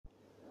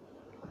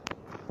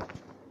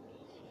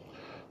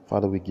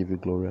Father, we give you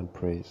glory and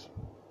praise.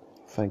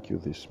 Thank you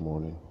this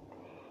morning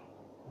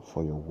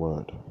for your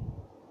word.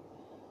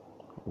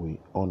 We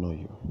honor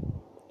you.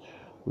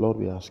 Lord,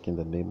 we ask in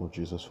the name of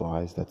Jesus for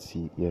eyes that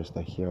see, ears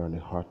that hear, and a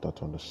heart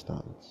that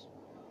understands.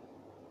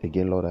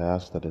 Again, Lord, I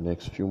ask that the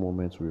next few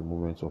moments will be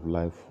moments of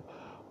life,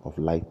 of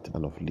light,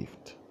 and of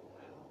lift.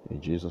 In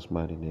Jesus'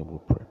 mighty name we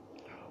pray.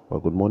 Well,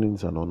 good morning.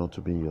 It's an honor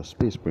to be in your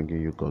space, bringing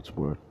you God's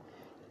word.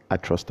 I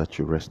trust that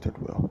you rested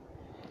well.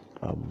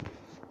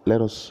 Let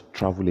us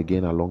travel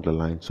again along the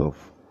lines of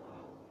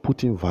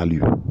putting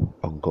value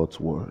on God's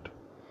word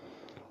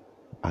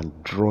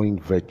and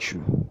drawing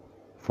virtue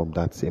from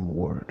that same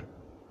word.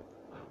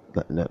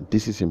 Now,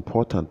 this is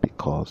important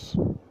because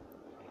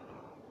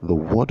the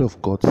word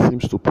of God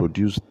seems to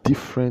produce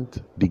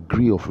different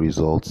degree of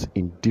results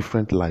in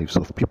different lives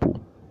of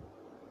people.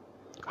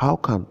 How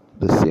can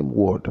the same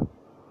word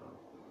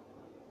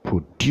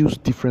produce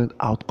different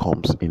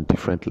outcomes in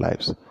different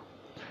lives?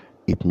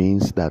 It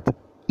means that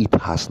it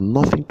has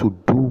nothing to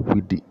do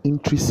with the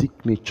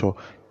intrinsic nature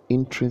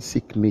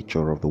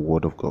of the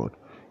word of God.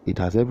 It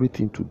has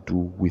everything to do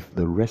with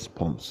the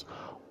response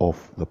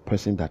of the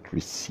person that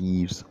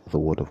receives the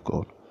word of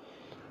God.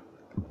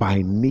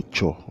 By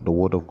nature, the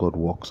word of God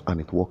works,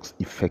 and it works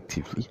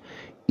effectively.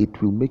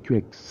 It will make you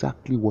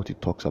exactly what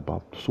it talks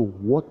about. So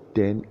what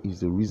then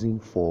is the reason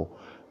for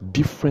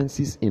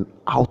differences in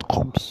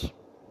outcomes?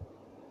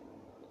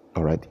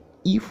 All right.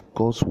 If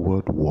God's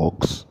word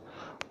works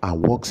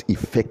and works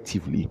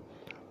effectively,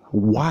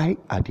 why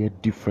are there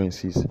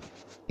differences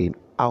in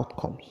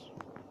outcomes?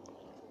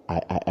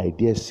 I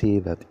dare say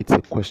that it's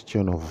a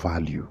question of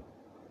value.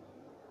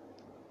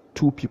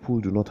 Two people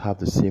do not have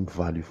the same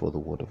value for the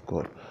word of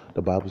God.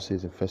 The Bible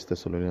says in 1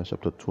 Thessalonians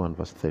chapter 2 and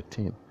verse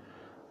 13,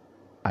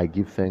 I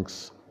give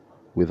thanks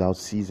without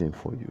ceasing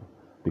for you,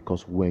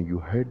 because when you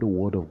heard the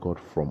word of God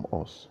from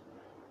us,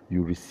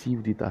 you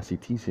received it as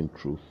it is in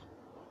truth,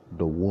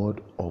 the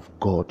word of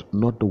God,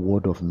 not the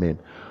word of men.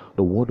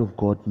 The word of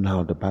God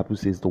now, the Bible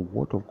says the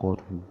word of God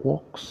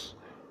works,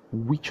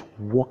 which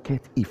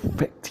worketh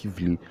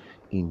effectively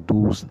in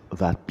those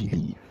that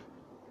believe.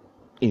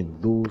 In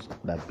those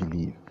that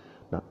believe.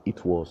 Now,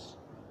 it was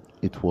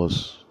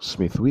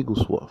Smith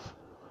Wigglesworth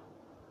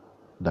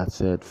that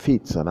said,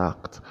 faith's an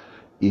act.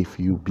 If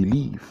you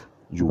believe,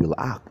 you will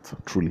act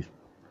truly.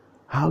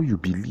 How you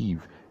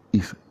believe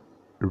is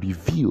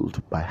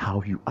revealed by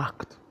how you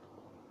act.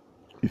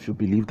 If you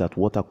believe that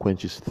water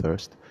quenches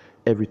thirst,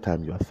 every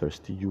time you are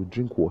thirsty, you will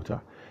drink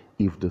water.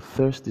 If the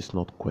thirst is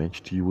not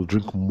quenched, you will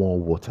drink more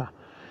water.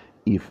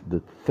 If the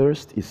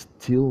thirst is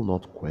still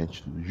not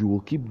quenched, you will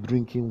keep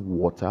drinking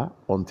water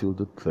until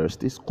the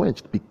thirst is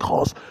quenched,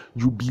 because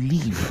you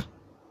believe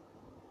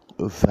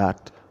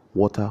that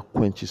water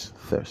quenches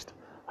thirst.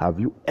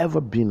 Have you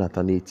ever been at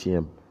an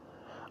ATM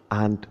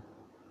and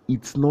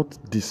it's not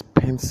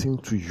dispensing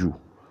to you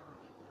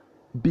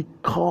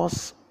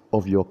because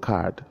of your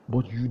card,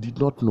 but you did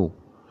not know?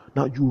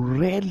 Now, you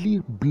rarely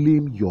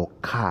blame your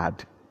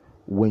card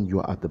when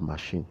you're at the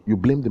machine. You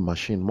blame the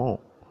machine more.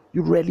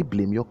 You rarely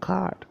blame your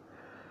card.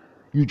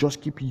 You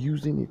just keep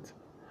using it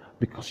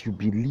because you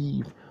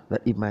believe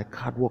that if my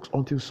card works,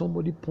 until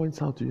somebody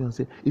points out to you and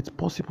say, it's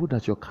possible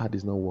that your card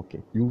is not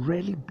working. You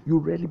rarely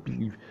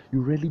believe,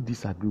 you rarely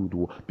disagree with the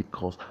word,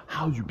 because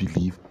how you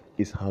believe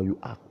is how you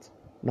act.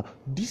 Now,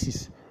 this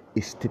is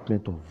a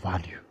statement of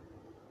value.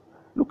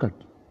 Look at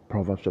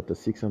Proverbs chapter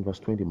 6 and verse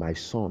 20. My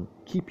son,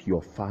 keep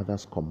your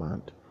father's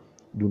command.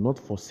 Do not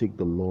forsake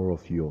the law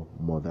of your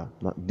mother.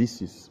 Now,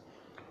 this is,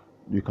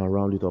 you can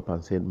round it up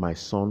and say, my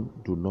son,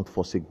 do not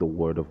forsake the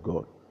word of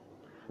God.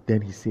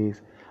 Then he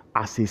says,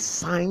 as a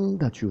sign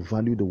that you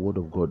value the word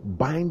of God,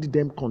 bind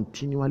them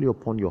continually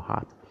upon your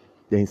heart.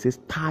 Then he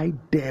says, tie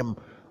them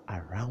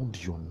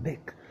around your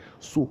neck.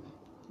 So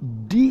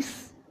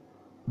this,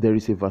 there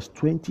is a verse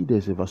 20,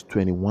 there's a verse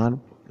 21,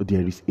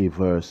 there is a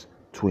verse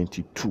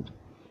 22.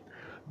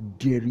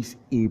 There is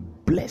a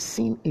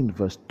blessing in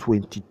verse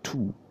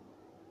 22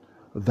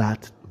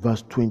 that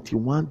verse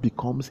 21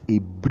 becomes a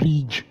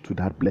bridge to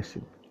that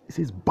blessing. It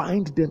says,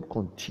 bind them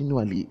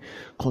continually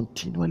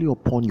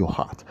upon your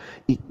heart.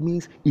 It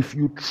means if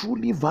you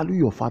truly value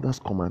your father's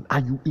command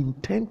and you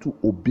intend to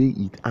obey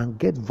it and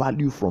get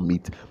value from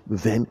it,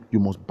 then you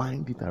must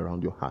bind it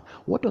around your heart.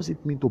 What does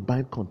it mean to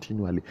bind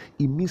continually?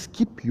 It means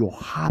keep your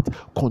heart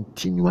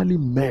continually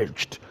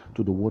merged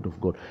to the word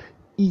of God.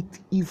 It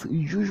is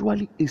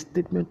usually a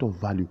statement of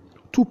value.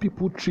 Two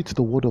people treat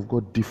the word of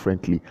God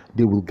differently,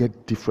 they will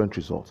get different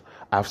results.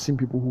 I've seen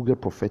people who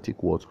get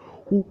prophetic words,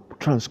 who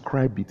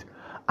transcribe it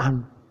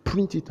and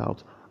print it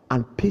out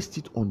and paste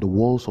it on the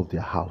walls of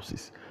their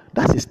houses.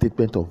 That's a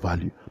statement of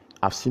value.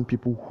 I've seen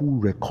people who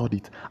record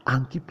it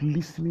and keep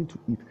listening to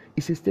it.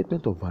 It's a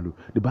statement of value.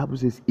 The Bible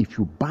says, if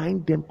you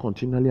bind them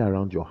continually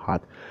around your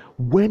heart,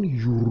 when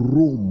you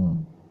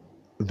roam,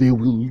 they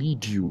will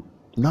lead you.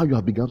 Now you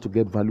have begun to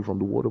get value from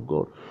the word of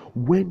God.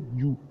 When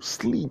you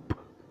sleep,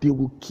 they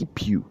will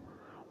keep you.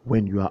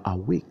 When you are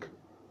awake,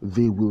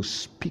 they will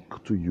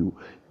speak to you.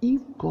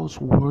 If God's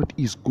word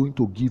is going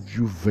to give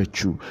you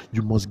virtue,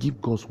 you must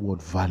give God's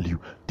word value.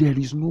 There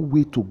is no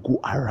way to go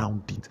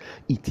around it.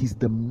 It is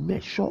the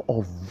measure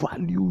of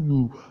value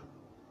you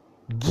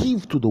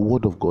give to the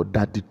word of God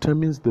that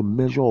determines the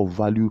measure of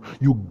value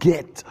you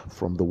get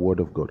from the word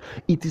of God.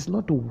 It is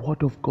not the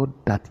word of God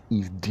that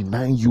is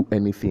denying you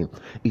anything.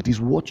 It is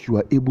what you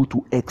are able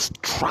to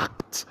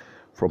extract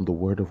from the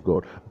word of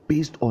God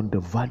based on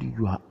the value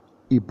you are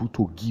able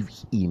to give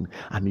in.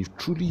 And if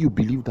truly you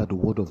believe that the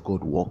word of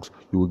God works,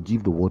 you will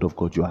give the word of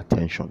God your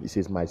attention. He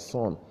says, my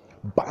son,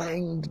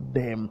 bind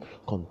them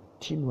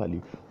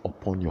continually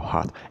upon your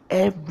heart.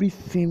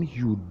 Everything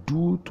you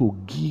do to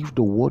give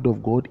the word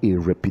of God a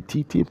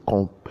repetitive,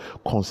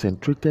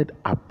 concentrated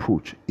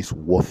approach is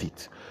worth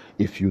it.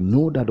 If you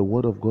know that the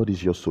word of God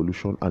is your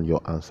solution and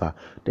your answer,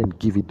 then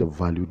give it the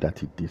value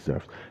that it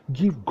deserves.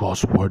 Give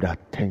God's word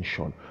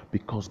attention,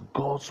 because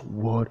God's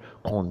word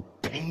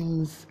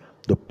contains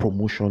the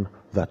promotion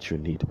that you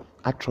need.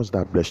 I trust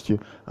that blessed you.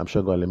 I'm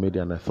sure God made it,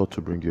 and I thought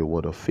to bring you a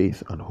word of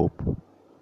faith and hope.